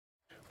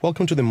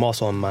Welcome to the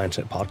Muscle and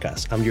Mindset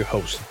Podcast. I'm your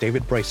host,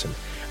 David Bryson,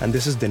 and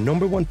this is the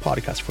number one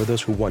podcast for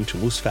those who want to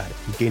lose fat,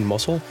 gain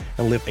muscle,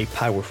 and live a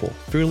powerful,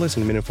 fearless,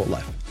 and meaningful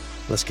life.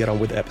 Let's get on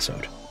with the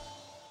episode.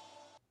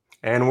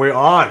 And we're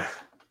on.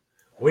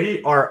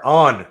 We are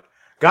on.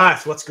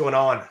 Guys, what's going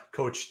on?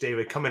 Coach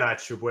David coming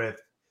at you with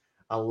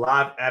a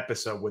live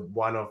episode with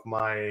one of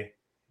my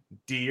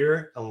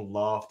dear and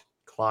loved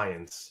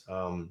clients.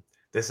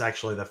 This is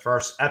actually the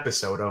first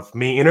episode of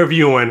me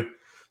interviewing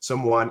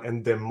someone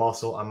in the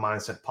Muscle and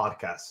Mindset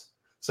podcast.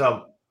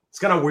 So it's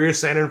kind of weird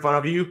saying it in front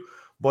of you,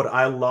 but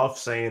I love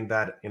saying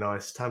that,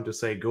 it's time to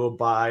say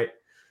goodbye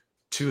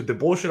to the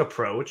bullshit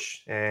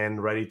approach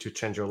and ready to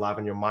change your life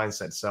and your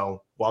mindset.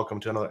 So welcome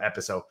to another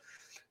episode.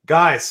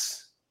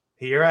 Guys,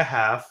 here I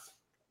have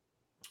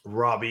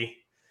Robbie.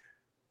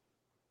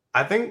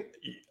 I think,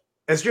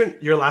 is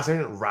your last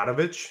name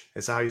Radovich?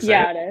 Is that how you say it?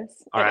 Yeah, it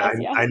is. All right,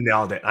 I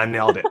nailed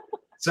it.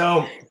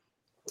 So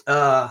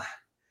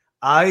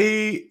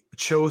I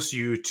chose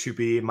you to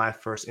be my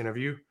first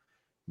interview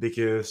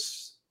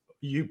because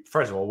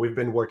first of all, we've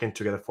been working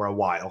together for a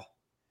while,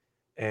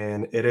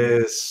 and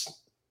it's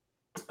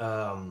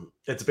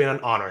been an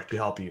honor to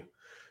help you,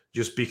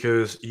 just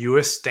because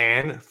you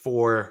stand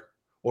for,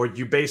 or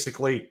you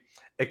basically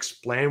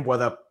explain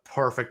what a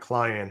perfect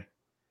client,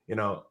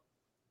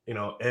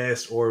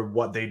 is, or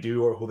what they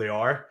do, or who they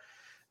are.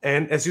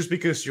 And it's just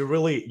because you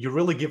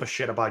really give a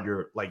shit about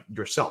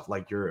yourself,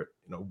 what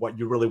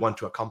you really want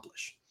to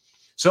accomplish.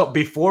 So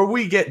before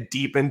we get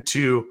deep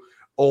into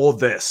all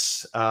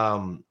this,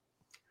 I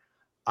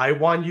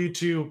want you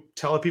to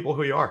tell the people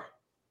who you are.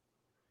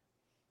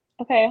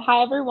 Okay.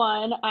 Hi,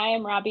 everyone. I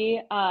am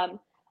Robbie. I'm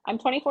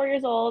 24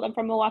 years old. I'm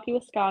from Milwaukee,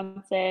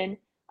 Wisconsin.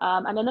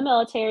 I'm in the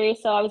military.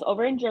 So I was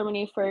over in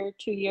Germany for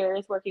 2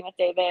 years working with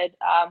David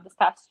this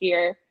past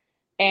year.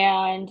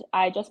 And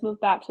I just moved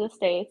back to the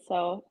States.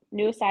 So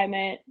new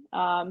assignment,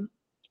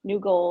 new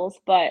goals.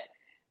 But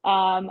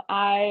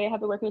I have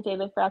been working with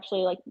David for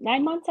actually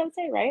 9 months, I would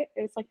say, right?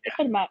 It's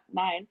been about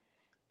 9.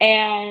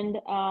 And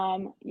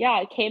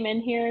I came in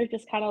here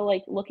just kind of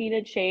looking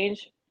to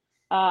change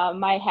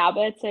my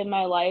habits in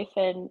my life,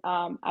 and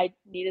I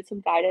needed some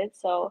guidance.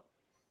 So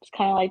just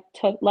kind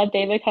of let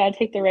David kind of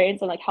take the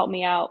reins and help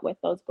me out with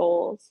those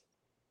goals.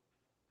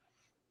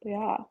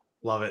 Yeah.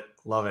 Love it.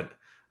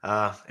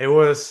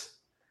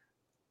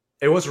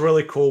 It was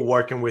really cool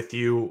working with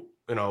you,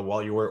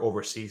 while you were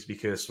overseas,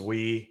 because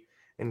we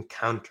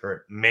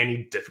encountered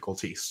many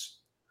difficulties.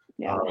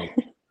 Yeah.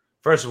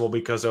 First of all,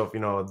 because of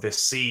the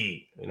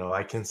sea,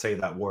 I can say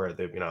that word,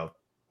 the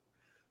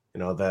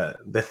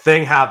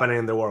thing happening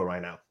in the world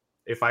right now.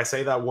 If I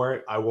say that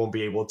word, I won't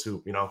be able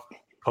to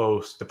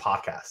post the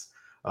podcast.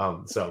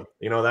 So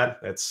that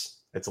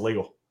it's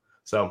illegal.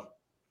 So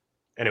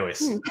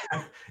anyways,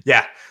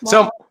 yeah.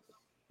 Wow.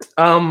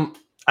 So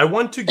I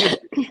want to give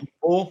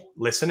people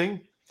listening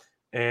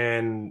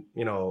and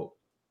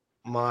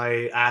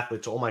my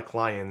athletes, all my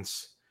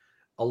clients,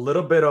 a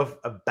little bit of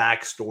a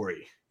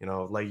backstory.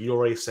 Like you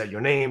already said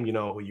your name,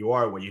 who you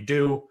are, what you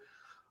do.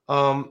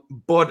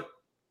 But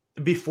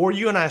before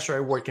you and I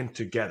started working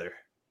together,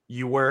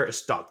 you were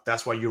stuck.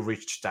 That's why you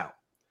reached out.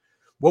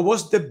 What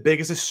was the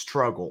biggest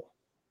struggle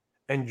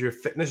in your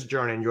fitness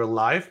journey in your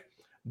life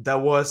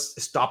that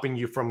was stopping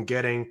you from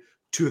getting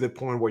to the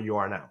point where you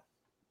are now?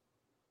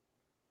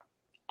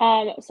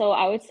 So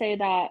I would say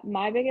that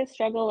my biggest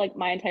struggle,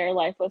 my entire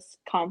life, was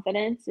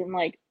confidence in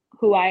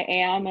who I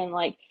am and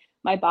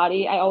my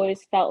body. I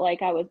always felt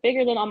like I was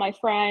bigger than all my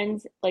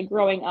friends,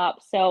 growing up.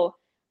 So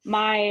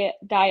my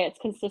diets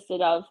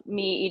consisted of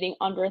me eating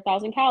under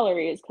 1,000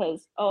 calories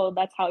because,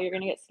 that's how you're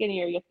gonna get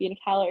skinnier. You have to be in a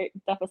calorie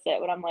deficit.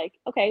 But I'm like,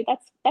 okay,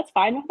 that's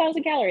fine.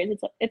 1,000 calories,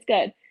 it's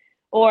good.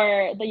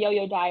 Or the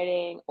yo-yo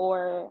dieting,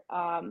 or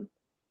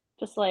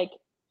just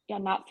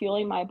not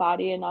fueling my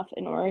body enough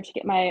in order to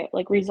get my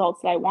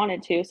results that I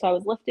wanted to. So I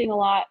was lifting a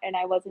lot and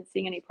I wasn't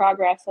seeing any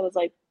progress. I was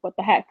like, what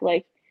the heck?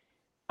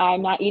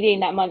 I'm not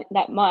eating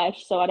that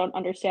much, so I don't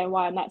understand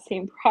why I'm not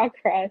seeing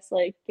progress,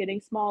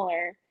 getting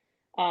smaller.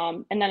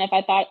 And then if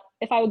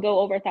I would go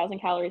over 1,000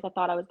 calories, I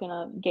thought I was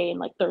gonna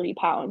gain 30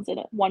 pounds in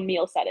one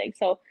meal setting.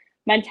 So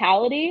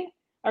mentality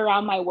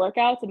around my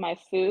workouts and my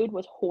food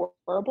was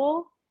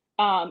horrible.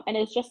 And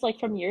it's just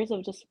from years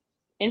of just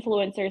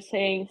influencers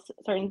saying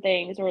certain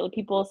things, or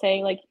people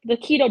saying the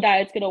keto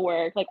diet's gonna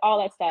work, all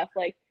that stuff.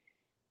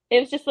 It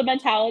was just the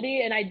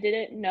mentality, and I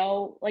didn't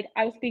know,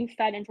 I was being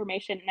fed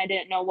information and I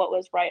didn't know what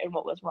was right and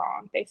what was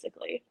wrong,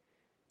 basically.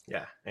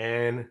 Yeah.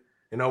 And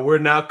we're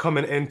now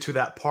coming into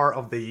that part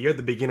of the year,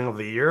 the beginning of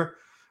the year,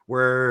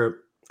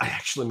 where I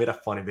actually made a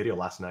funny video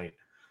last night.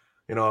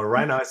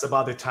 Right now it's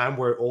about the time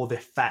where all the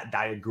fat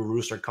diet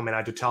gurus are coming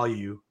out to tell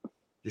you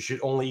should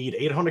only eat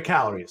 800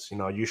 calories.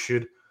 You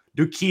should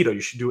do keto,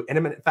 you should do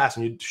intermittent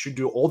fasting, you should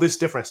do all this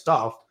different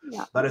stuff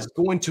that is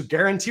going to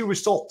guarantee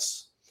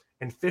results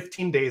in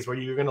 15 days where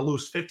you're going to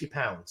lose 50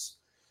 pounds.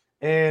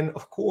 And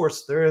of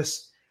course, there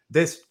is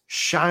this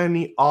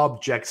shiny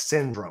object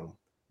syndrome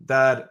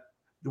that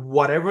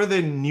whatever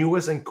the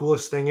newest and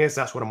coolest thing is,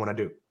 that's what I'm going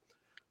to do.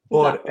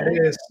 But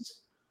it is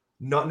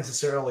not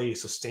necessarily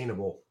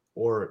sustainable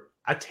or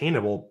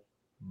attainable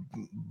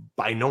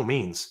by no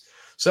means.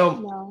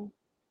 So No.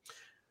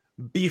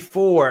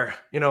 before,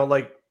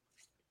 like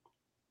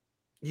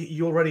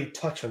you already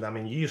touched on that. I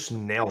mean, you just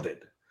nailed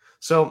it.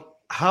 So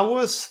how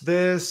was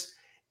this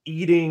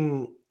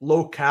eating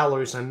low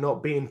calories and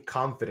not being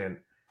confident?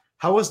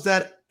 How was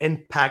that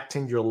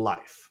impacting your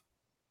life?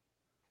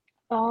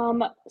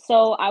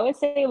 So I would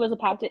say it was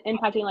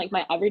impacting like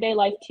my everyday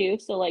life too.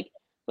 So like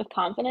with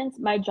confidence,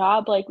 my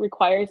job like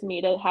requires me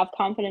to have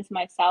confidence in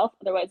myself.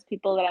 Otherwise,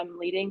 people that I'm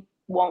leading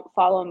won't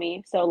follow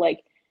me. So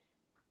like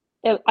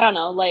I don't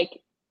know, like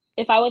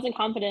if I wasn't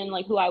confident in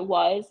like who I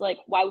was, like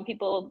why would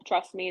people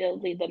trust me to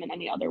lead them in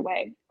any other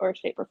way or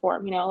shape or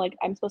form? Like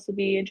I'm supposed to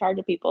be in charge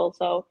of people.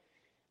 So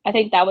I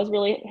think that was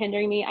really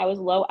hindering me. I was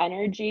low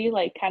energy,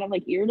 like kind of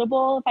like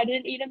irritable if I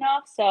didn't eat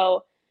enough.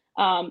 So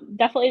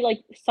definitely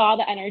like saw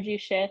the energy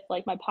shift,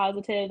 like my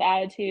positive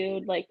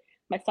attitude, like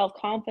my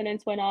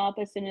self-confidence went up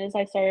as soon as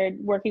I started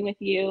working with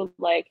you.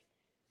 Like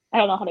I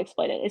don't know how to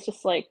explain it. It's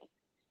just like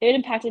it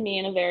impacted me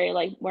in a very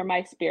like where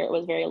my spirit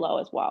was very low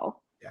as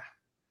well. Yeah.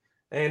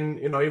 And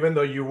even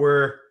though you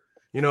were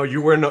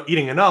not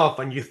eating enough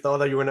and you thought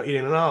that you were not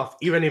eating enough,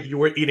 even if you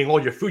were eating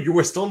all your food, you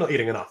were still not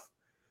eating enough.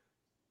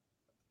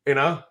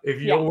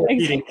 If you Yeah, were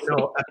eating,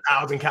 exactly.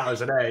 1,000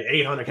 calories a day,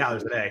 800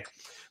 calories a day.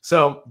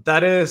 So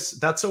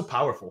that's so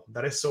powerful.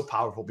 That is so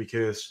powerful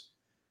because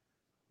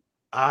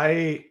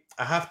I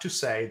have to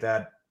say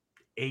that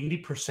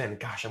 80%,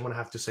 gosh, I'm gonna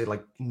have to say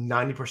like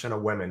 90%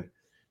 of women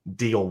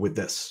deal with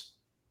this.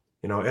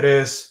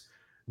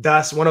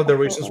 That's one of the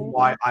reasons Absolutely.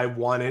 why I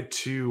wanted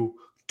to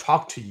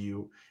talk to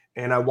you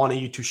and I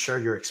wanted you to share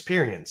your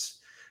experience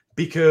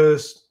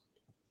because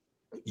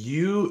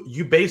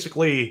you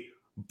basically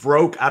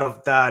broke out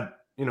of that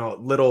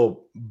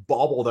little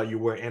bubble that you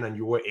were in and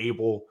you were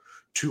able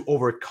to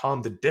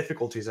overcome the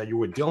difficulties that you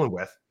were dealing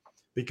with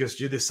because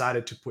you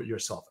decided to put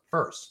yourself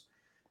first,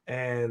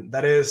 and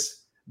that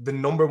is the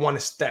number one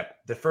step,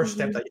 the first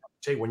step that Mhm. you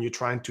have to take when you're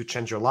trying to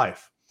change your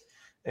life.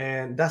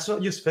 And that's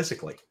not just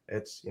physically,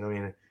 it's I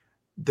mean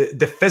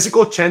the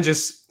physical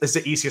changes is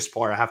the easiest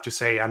part. I have to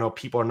say, I know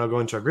people are not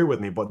going to agree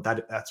with me, but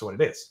that's what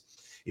it is.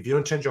 If you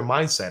don't change your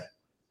mindset,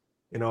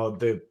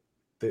 the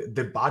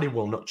the body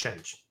will not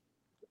change.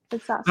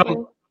 Exactly.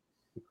 So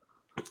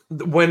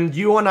when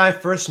you and I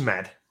first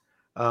met,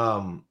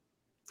 um,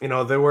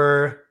 there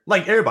were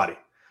like everybody,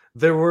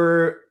 there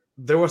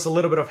was a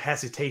little bit of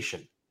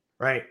hesitation,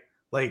 right?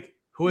 Like,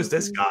 who is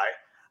this Mhm. guy?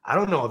 I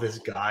don't know this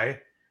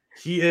guy.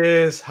 He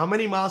is how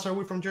many miles are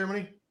we from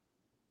Germany?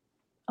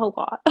 A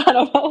lot. I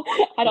don't know.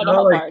 I don't know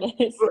how Like far it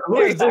is. who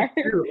Very is this far.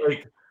 dude?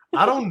 Like,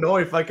 I don't know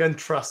if I can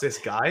trust this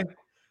guy.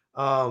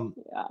 Um,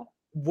 Yeah.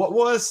 what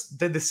was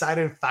the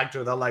deciding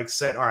factor that like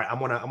said, all right, I'm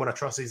gonna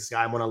trust this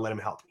guy. I'm gonna let him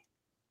help me.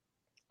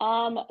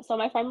 So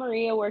my friend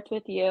Maria worked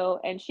with you,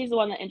 and she's the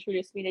one that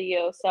introduced me to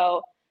you.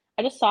 So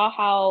I just saw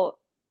how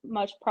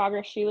much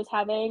progress she was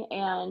having,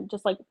 and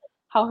just like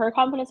how her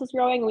confidence was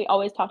growing. We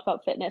always talked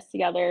about fitness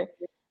together.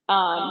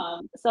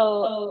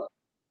 So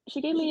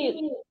she gave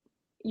me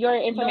your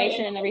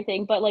information and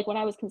everything, but like when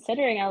I was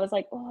considering, I was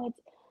like, oh,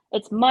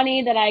 it's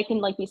money that I can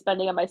like be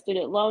spending on my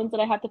student loans that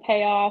I have to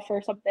pay off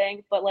or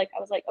something. But like I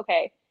was like,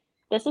 okay,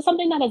 this is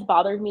something that has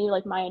bothered me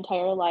like my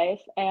entire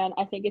life, and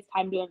I think it's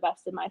time to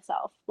invest in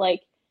myself.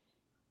 Like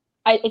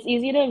it's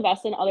easy to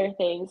invest in other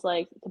things,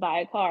 like to buy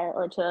a car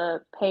or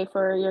to pay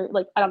for your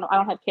like, I don't know, I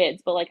don't have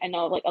kids, but, like, I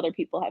know, like, other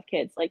people have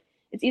kids, like,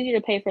 it's easier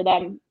to pay for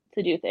them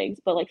to do things,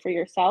 but, like, for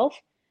yourself,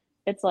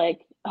 it's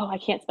like, "Oh, I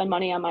can't spend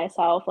money on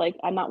myself, like,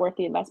 I'm not worth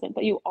the investment,"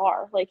 but you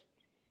are, like,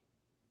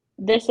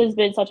 this has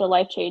been such a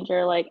life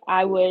changer, like,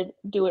 I would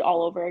do it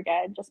all over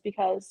again just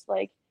because,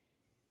 like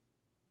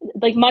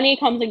money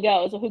comes and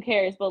goes, so who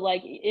cares? But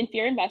like if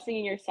you're investing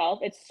in yourself,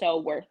 it's so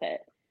worth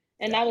it.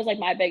 And Yeah. that was like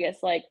my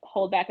biggest like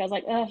holdback. I was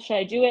like, should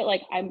I do it?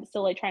 Like I'm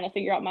still like trying to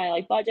figure out my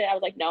like budget. I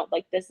was like, no,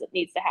 like this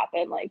needs to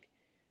happen. Like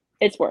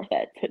it's worth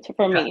it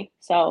for Yeah. me.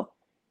 So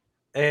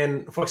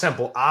And for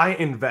example, I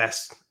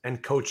invest in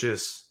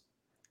coaches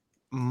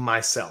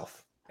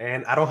myself,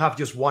 and I don't have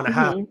just one. I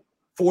have mhm,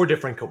 4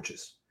 different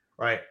coaches,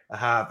 right? I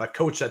have a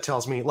coach that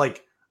tells me,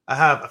 like, I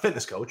have a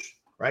fitness coach,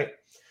 right?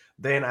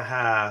 Then I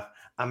have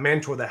a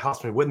mentor that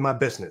helps me with my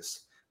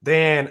business.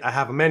 Then I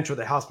have a mentor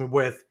that helps me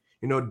with,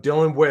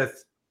 dealing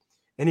with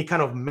any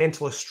kind of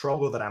mental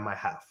struggle that I might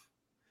have.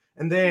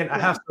 And then I yeah,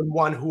 have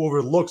someone who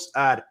overlooks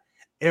at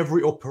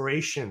every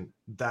operation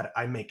that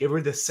I make,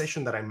 every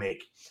decision that I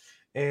make.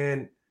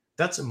 And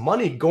that's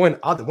money going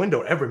out the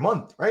window every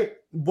month, right?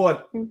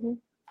 But mhm,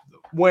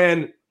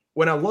 when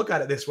when I look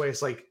at it this way,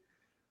 it's like,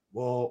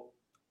 well,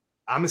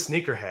 I'm a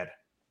sneakerhead.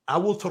 I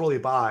will totally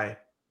buy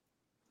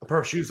a pair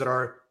of shoes that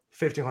are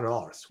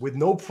 $1,500 with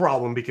no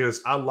problem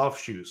because I love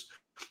shoes.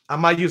 I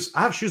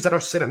have shoes that are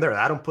sitting there.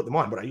 I don't put them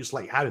on, but I just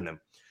like having them.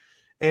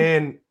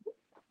 And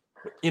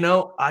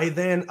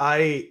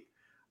I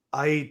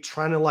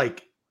trying to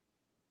like,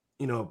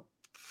 you know,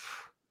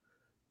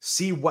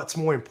 see what's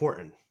more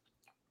important.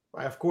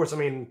 Right? Of course, I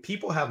mean,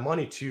 people have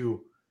money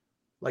to,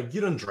 like,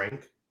 you don't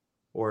drink.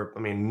 or I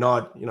mean,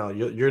 not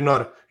you're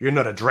not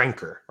a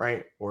drinker,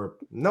 right? Or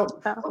no,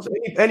 Yeah.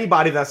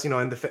 anybody that's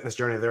in the fitness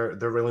journey, they're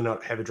really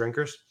not heavy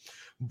drinkers,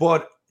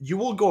 but you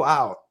will go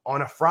out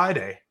on a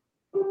Friday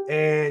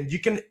and you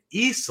can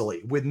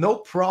easily, with no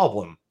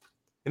problem,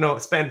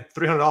 spend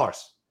 $300,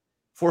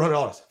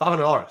 $400,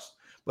 $500.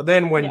 But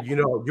then when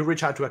Yeah. you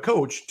reach out to a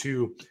coach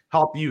to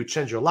help you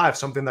change your life,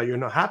 something that you're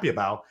not happy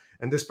about,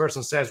 and this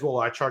person says, "Well,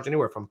 I charge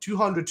anywhere from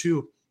 $200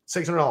 to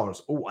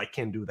 $600." Oh, I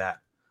can't do that.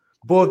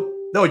 But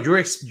no,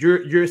 you're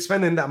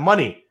spending that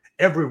money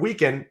every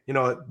weekend,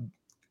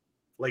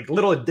 like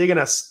literally digging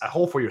a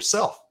hole for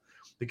yourself,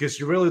 because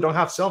you really don't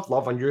have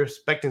self-love and you're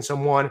expecting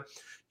someone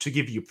to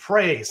give you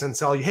praise and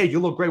tell you, "Hey, you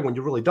look great," when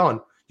you're really done,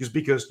 just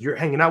because you're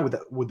hanging out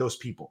with those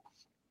people.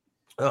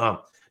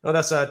 No,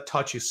 that's a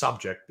touchy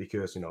subject,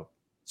 because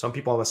some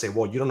people always say,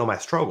 "Well, you don't know my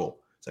struggle."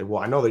 It's like,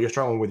 well, I know that you're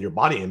struggling with your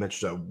body image.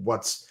 So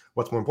what's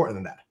more important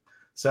than that?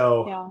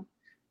 So Yeah.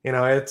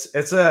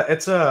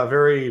 it's a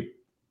very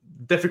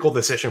difficult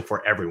decision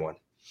for everyone.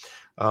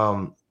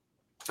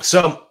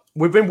 So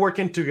we've been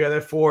working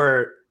together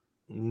for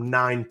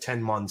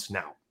 9-10 months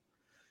now.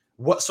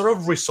 What sort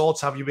of results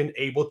have you been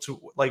able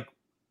to, like,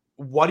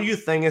 what do you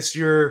think is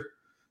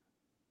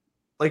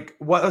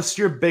what is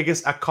your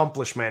biggest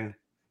accomplishment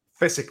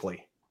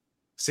physically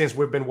since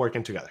we've been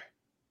working together?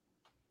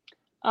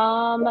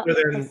 Other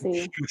than Let's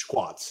see. huge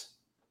quads.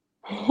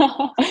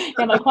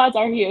 Yeah, my quads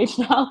are huge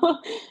now.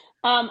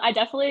 I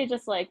definitely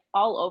just like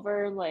all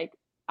over, like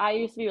I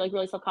used to be like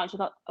really self-conscious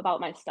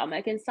about my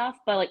stomach and stuff,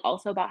 but like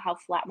also about how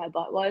flat my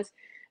butt was.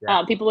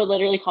 Yeah. People would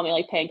literally call me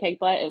like pancake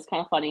butt. It was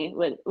kind of funny,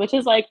 which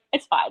is like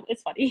it's fine,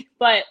 it's funny.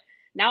 But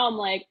now I'm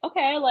like,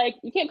 okay, like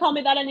you can't call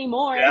me that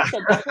anymore. Yeah. So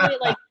definitely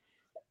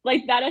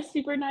like that is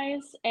super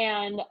nice.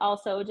 And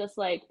also just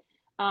like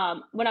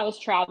when I was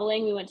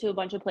traveling, we went to a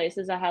bunch of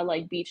places that had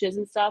like beaches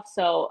and stuff.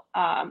 So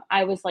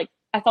I was like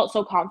I felt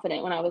so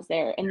confident when I was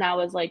there. And that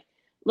was like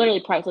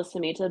literally priceless to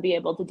me to be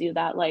able to do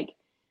that. Like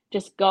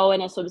just go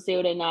in a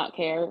swimsuit and not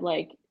care.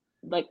 Like,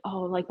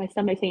 oh, like my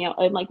stomach's hanging out.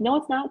 I'm like, no,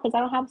 it's not, because I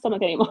don't have a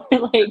stomach anymore.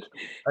 Like,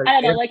 I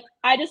don't know. Like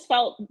I just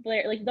felt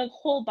like the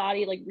whole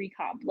body like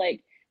recomp.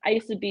 Like I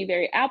used to be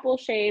very apple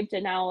shaped,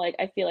 and now like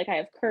I feel like I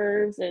have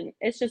curves, and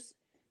it's just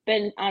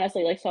been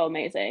honestly like so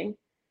amazing.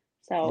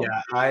 So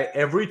Yeah,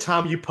 every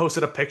time you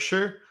posted a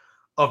picture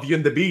of you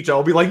in the beach,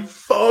 I'll be like,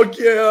 "Fuck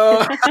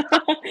yeah!"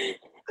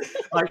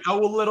 Like I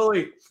will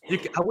literally.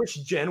 I wish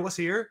Jen was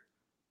here.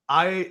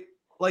 I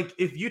like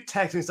if you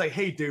text me, it's like,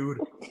 "Hey, dude,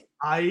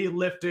 I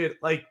lifted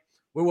like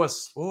what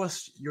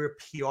was your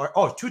PR?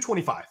 Oh,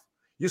 225.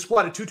 You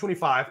squatted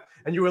 225,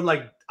 and you were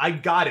like, "I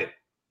got it.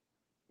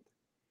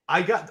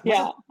 I got."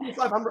 yeah.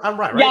 225? I'm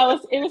right, right? Yeah,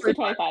 it was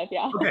 225,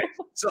 yeah. Okay,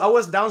 so I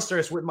was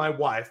downstairs with my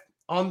wife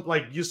on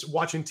like just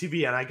watching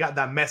TV, and I got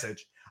that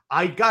message.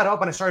 I got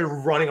up and I started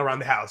running around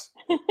the house.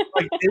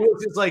 Like it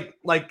was just like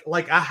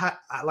I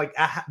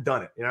had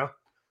done it,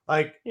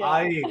 Like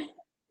Yeah.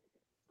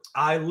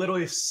 I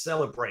literally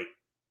celebrate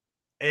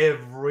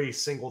every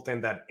single thing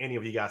that any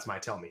of you guys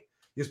might tell me,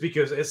 just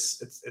because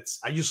it's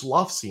I just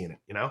love seeing it.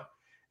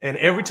 And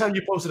every time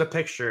you posted a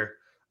picture,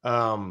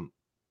 I'm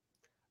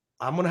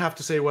gonna have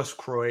to say it was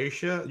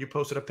Croatia. You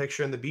posted a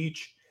picture in the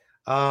beach.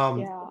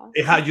 Yeah.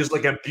 It had just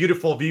like a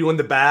beautiful view in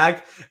the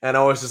bag, and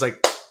I was just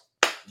like,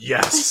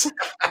 yes.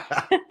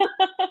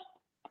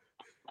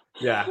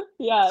 Yeah.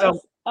 Yeah. So,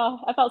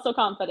 I felt so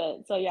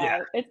confident. So yeah.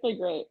 yeah, it's been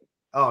great.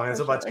 Oh, and it's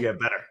For about to sure. get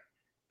better.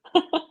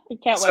 I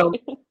can't So,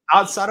 wait.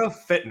 outside of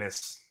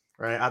fitness,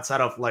 right?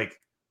 Outside of like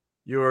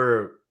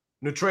your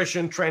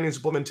nutrition, training,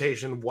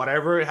 supplementation,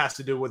 whatever it has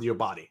to do with your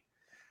body,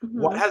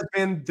 what Mhm. has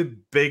been the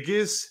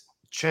biggest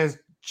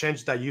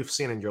change that you've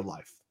seen in your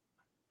life?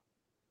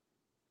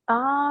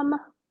 Um,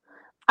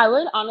 I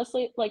would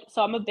honestly like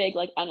so I'm a big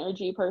like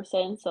energy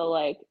person, so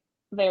like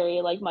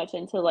very like much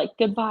into like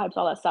good vibes,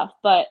 all that stuff.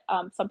 But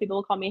some people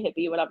will call me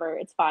hippie, whatever,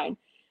 it's fine.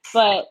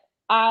 But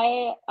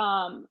I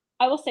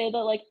will say that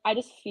like I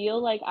just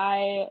feel like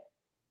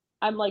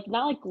I'm like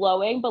not like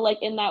glowing, but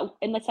like in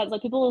the sense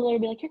like people will literally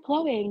be like, "You're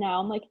glowing now."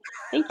 I'm like,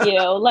 "Thank you."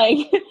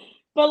 Like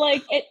but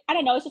like it I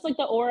don't know, it's just like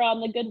the aura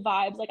and the good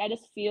vibes. Like I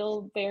just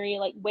feel very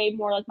like way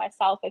more like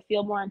myself. I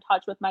feel more in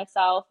touch with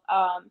myself.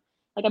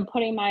 Like I'm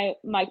putting my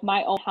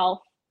own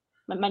health,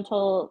 my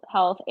mental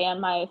health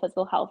and my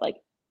physical health like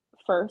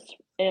first.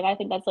 And I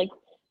think that's like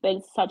been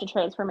such a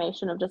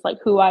transformation of just like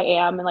who I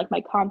am and like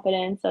my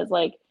confidence as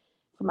like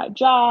for my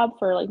job,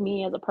 for like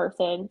me as a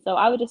person. So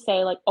I would just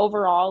say like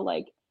overall,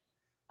 like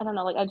I don't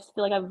know, like I just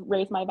feel like I've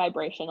raised my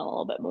vibration a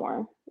little bit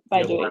more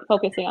by Your life,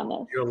 focusing on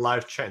this. your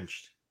life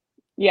changed.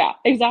 Yeah,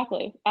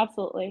 exactly.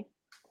 Absolutely.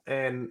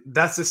 And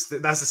that's the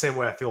same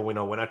way I feel,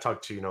 when I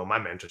talk to, my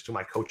mentors, to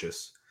my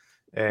coaches.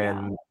 Yeah.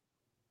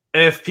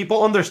 And if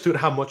people understood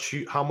how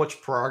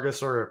much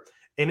progress, or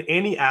in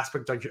any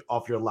aspect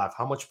of your life,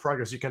 how much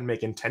progress you can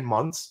make in 10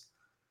 months,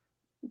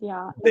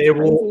 Yeah. It's they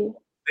will crazy.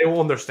 they will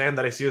understand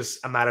that it's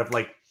just a matter of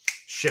like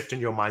shifting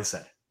your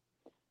mindset.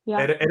 Yeah.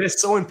 It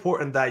is so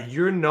important that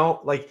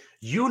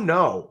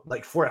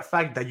like for a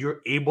fact that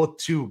you're able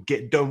to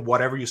get done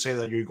whatever you say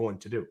that you're going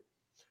to do.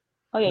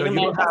 Oh yeah, You know, you're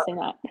you don't have, manifesting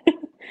that.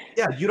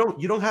 yeah,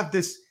 you don't have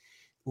this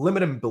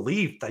limiting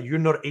belief that you're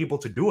not able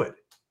to do it.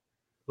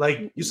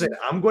 Like you said, Mm-mm.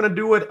 I'm going to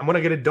do it. I'm going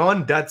to get it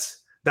done.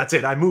 That's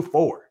it. I move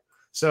forward.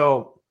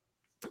 So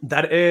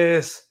that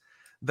is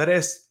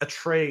a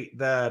trait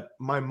that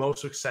my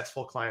most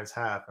successful clients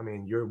have. I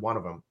mean, you're one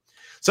of them.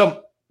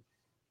 So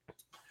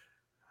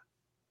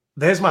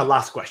there's my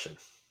last question.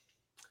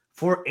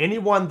 For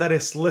anyone that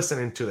is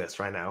listening to this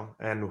right now,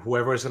 and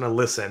whoever is going to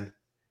listen,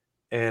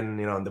 and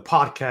in the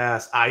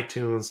podcast,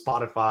 iTunes,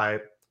 Spotify,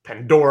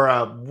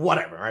 Pandora,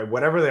 whatever, right?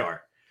 Whatever they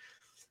are,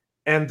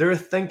 and they're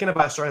thinking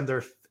about starting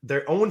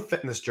their own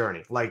fitness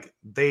journey, like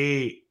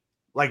they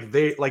want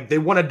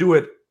to do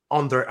it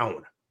on their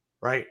own,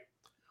 right?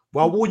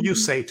 What would you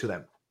say to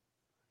them?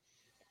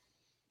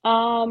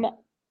 Um,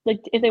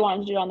 like if they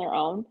wanted to do it on their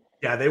own.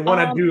 Yeah, they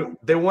want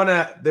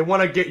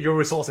to get your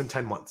results in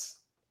 10 months.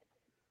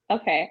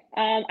 Okay.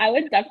 I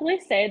would definitely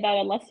say that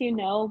unless you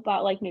know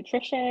about like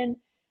nutrition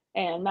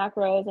and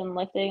macros and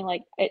lifting,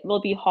 like it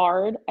will be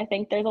hard. I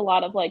think there's a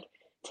lot of like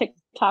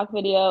TikTok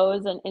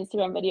videos and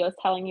Instagram videos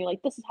telling you like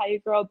this is how you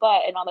grow a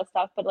butt and all this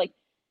stuff, but like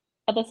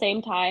at the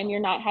same time,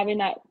 you're not having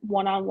that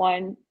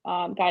one-on-one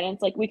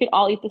guidance. Like we can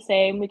all eat the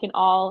same, we can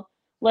all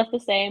lift the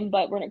same,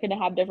 but we're not going to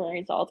have different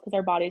results because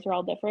our bodies are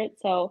all different.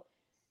 So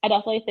I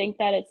definitely think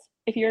that it's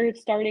if you're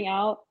starting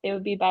out, it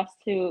would be best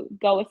to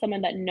go with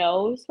someone that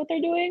knows what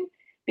they're doing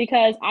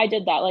because I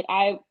did that. Like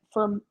I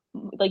for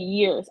like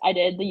years, I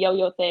did the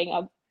yo-yo thing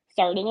of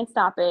starting and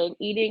stopping,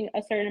 eating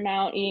a certain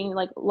amount, eating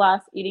like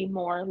less, eating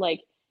more.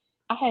 Like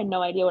I had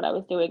no idea what I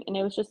was doing, and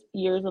it was just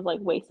years of like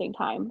wasting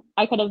time.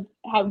 I could have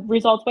had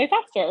results way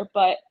faster,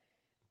 but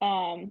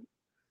um,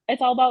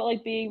 it's all about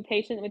like being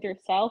patient with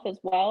yourself as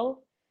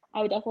well.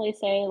 I would definitely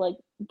say like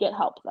get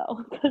help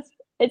though, because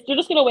it's you're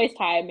just gonna waste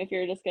time if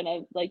you're just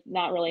gonna like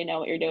not really know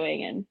what you're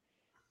doing and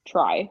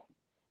try.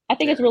 I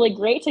think Yeah. it's really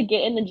great to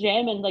get in the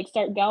gym and like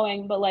start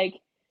going, but like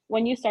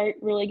when you start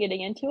really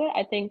getting into it,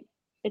 I think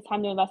it's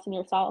time to invest in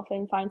yourself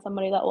and find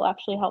somebody that will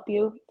actually help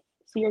you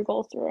see your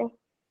goals through.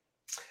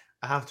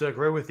 I have to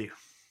agree with you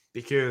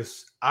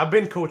because I've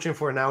been coaching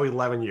for now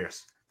 11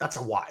 years. That's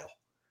a while.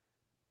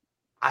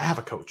 I have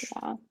a coach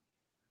Yeah.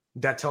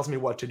 that tells me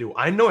what to do.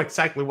 I know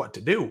exactly what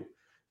to do,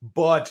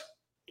 but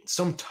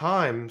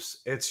sometimes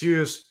it's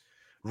just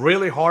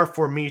really hard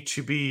for me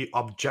to be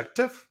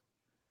objective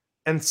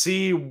and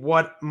see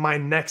what my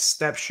next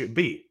step should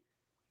be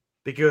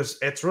because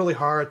it's really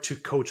hard to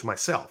coach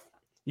myself,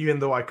 even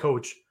though I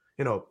coach,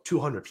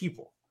 200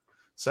 people.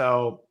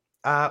 So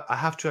I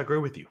have to agree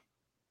with you.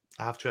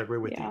 I have to agree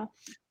with you. Yeah.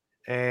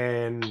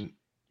 And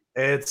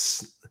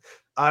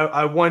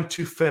I want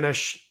to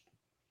finish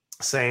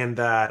saying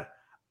that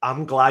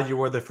I'm glad you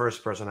were the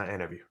first person I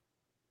interviewed.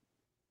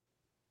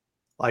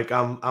 Like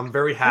I'm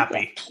very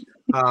happy.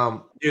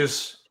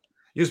 Just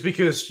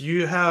because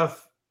you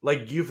have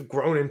like you've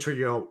grown into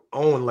your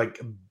own like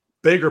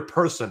bigger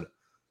person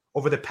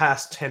over the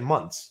past 10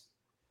 months.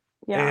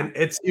 Yeah. And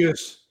it's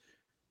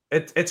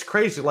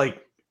crazy.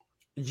 Like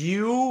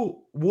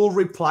you will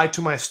reply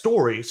to my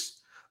stories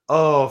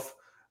of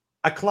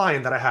a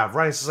client that I have,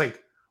 right? It's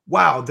like,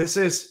 wow,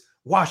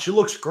 she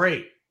looks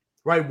great,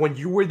 right? When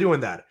you were doing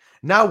that.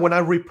 Now, when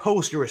I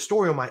repost your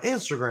story on my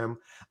Instagram,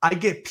 I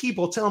get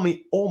people telling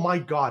me, oh my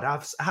God, I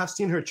have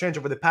seen her change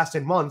over the past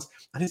 10 months,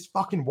 and it's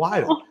fucking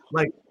wild.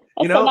 Like,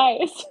 That's so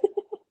nice.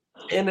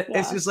 and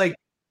it's just like,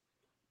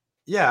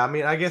 yeah, I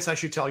mean, I guess I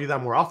should tell you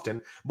that more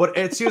often, but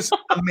it's just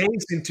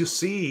amazing to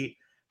see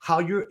how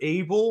you're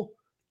able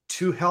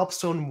to help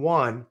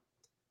someone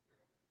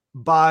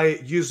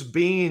by just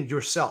being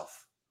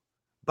yourself,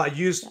 by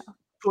just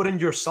putting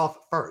yourself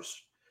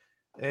first.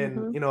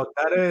 And,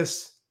 that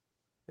is,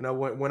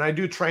 when I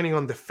do training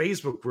on the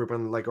Facebook group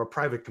and like our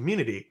private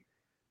community,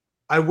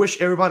 I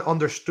wish everyone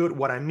understood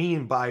what I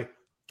mean by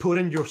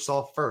putting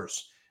yourself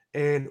first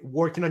and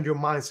working on your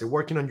mindset,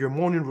 working on your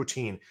morning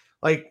routine.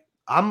 Like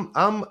I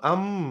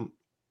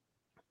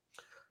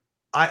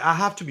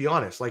have to be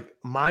honest, like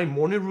my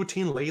morning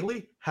routine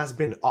lately has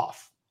been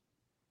off,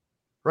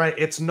 right?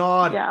 It's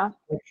not,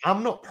 like,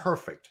 I'm not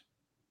perfect,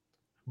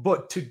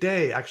 but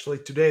today,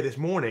 this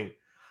morning,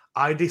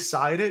 I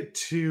decided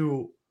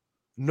to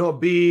not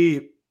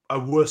be a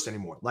wuss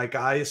anymore. Like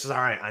I said,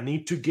 all right, I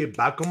need to get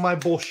back on my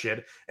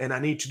bullshit and I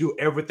need to do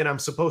everything I'm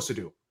supposed to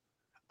do.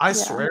 I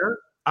swear,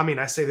 I mean,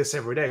 I say this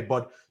every day,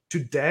 but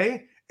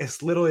today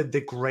is literally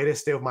the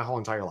greatest day of my whole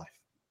entire life.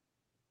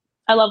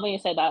 I love when you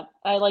say that.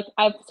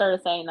 I've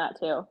started saying that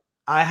too.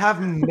 I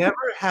have never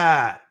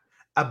had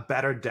a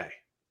better day.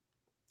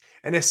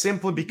 And it's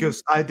simply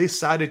because I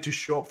decided to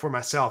show up for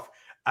myself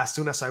as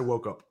soon as I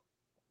woke up.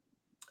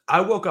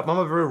 I'm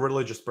a very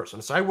religious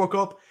person. So I woke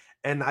up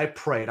and I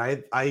prayed.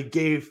 I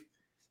gave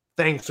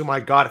thanks to my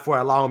God for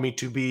allowing me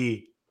to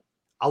be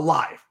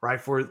alive, right?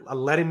 For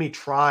letting me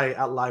try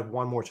at life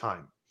one more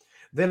time.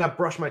 Then I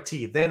brushed my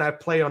teeth. Then I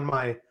play on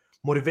my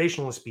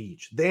motivational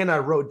speech. Then I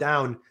wrote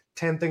down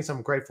 10 things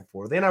I'm grateful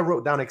for. Then I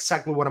wrote down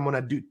exactly what I'm going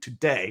to do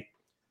today.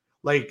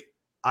 Like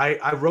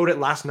I wrote it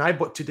last night,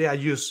 but today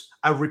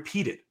I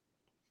repeat it.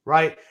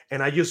 right?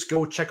 And I just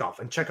go check off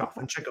and check off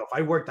and check off.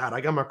 I worked out.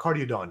 I got my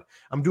cardio done.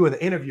 I'm doing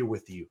the interview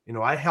with you.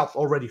 I helped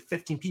already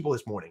 15 people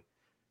this morning.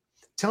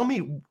 Tell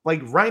me,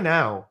 like right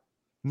now,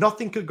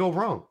 nothing could go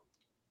wrong.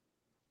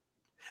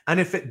 And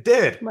if it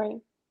did, Right.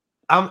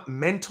 I'm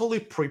mentally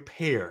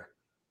prepared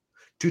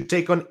to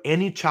take on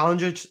any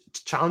challenges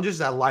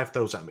that life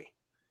throws at me.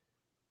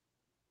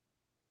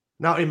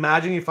 Now,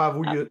 imagine if I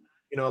would,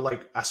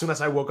 like as soon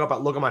as I woke up, I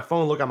look at my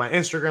phone, look at my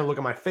Instagram, look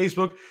at my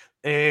Facebook,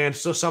 and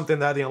saw something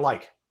that I didn't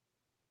like.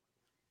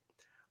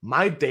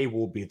 My day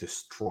will be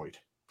destroyed.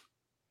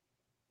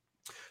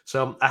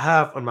 So I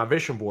have on my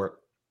vision board,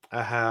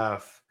 I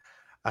have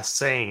a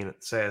saying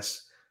that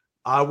says,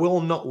 I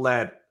will not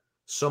let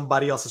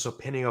somebody else's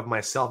opinion of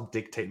myself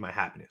dictate my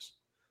happiness.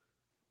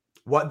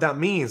 What that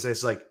means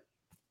is like,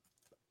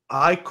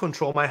 I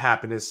control my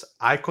happiness.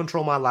 I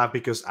control my life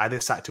because I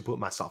decide to put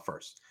myself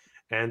first.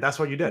 And that's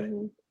what you did.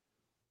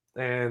 Mm-hmm.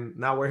 And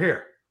now we're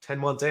here 10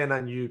 months in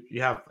and you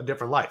have a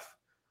different life.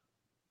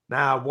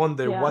 Now I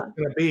wonder what's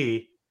going to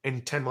be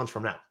in 10 months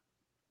from now.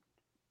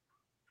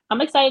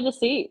 I'm excited to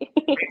see.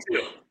 It's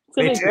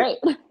going to be great.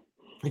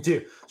 Me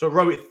too. So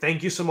Robbie,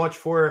 thank you so much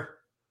for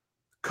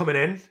coming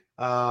in.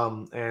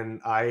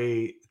 And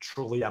I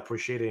truly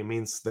appreciate it. It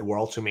means the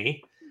world to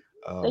me.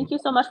 Thank you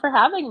so much for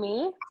having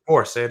me. Of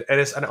course, it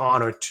is an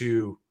honor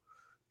to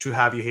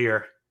have you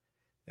here.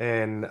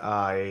 And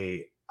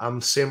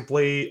I'm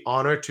simply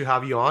honored to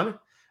have you on.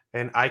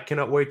 And I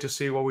cannot wait to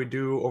see what we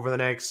do over the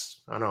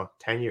next,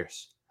 10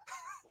 years.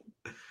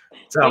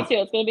 So, me too.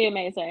 It's going to be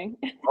amazing.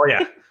 Oh,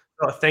 yeah.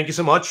 So thank you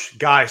so much,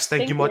 guys.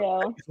 Thank you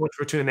so much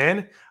for tuning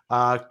in.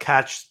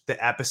 Catch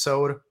the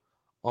episode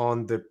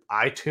on the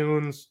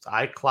iTunes,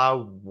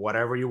 iCloud,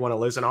 whatever you want to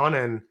listen on.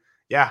 And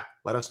yeah,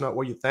 let us know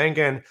what you think.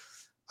 And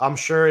I'm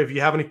sure if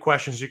you have any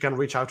questions, you can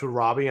reach out to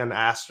Robbie and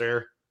ask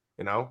her,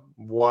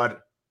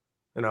 what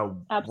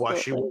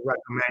she would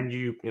recommend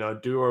you,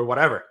 do or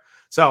whatever.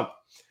 So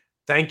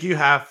thank you.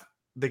 Have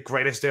the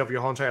greatest day of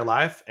your whole entire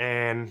life.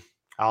 And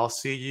I'll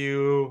see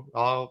you.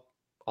 I'll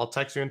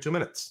text you in 2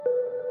 minutes.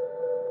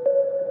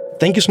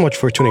 Thank you so much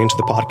for tuning into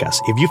the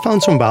podcast. If you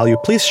found some value,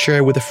 please share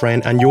it with a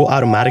friend and you'll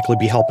automatically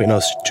be helping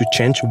us to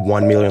change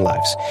 1 million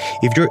lives.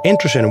 If you're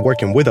interested in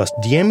working with us,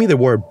 DM me the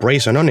word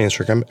Brayson on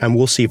Instagram and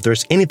we'll see if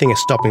there's anything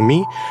stopping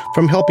me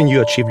from helping you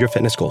achieve your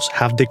fitness goals.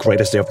 Have the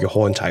greatest day of your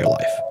whole entire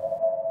life.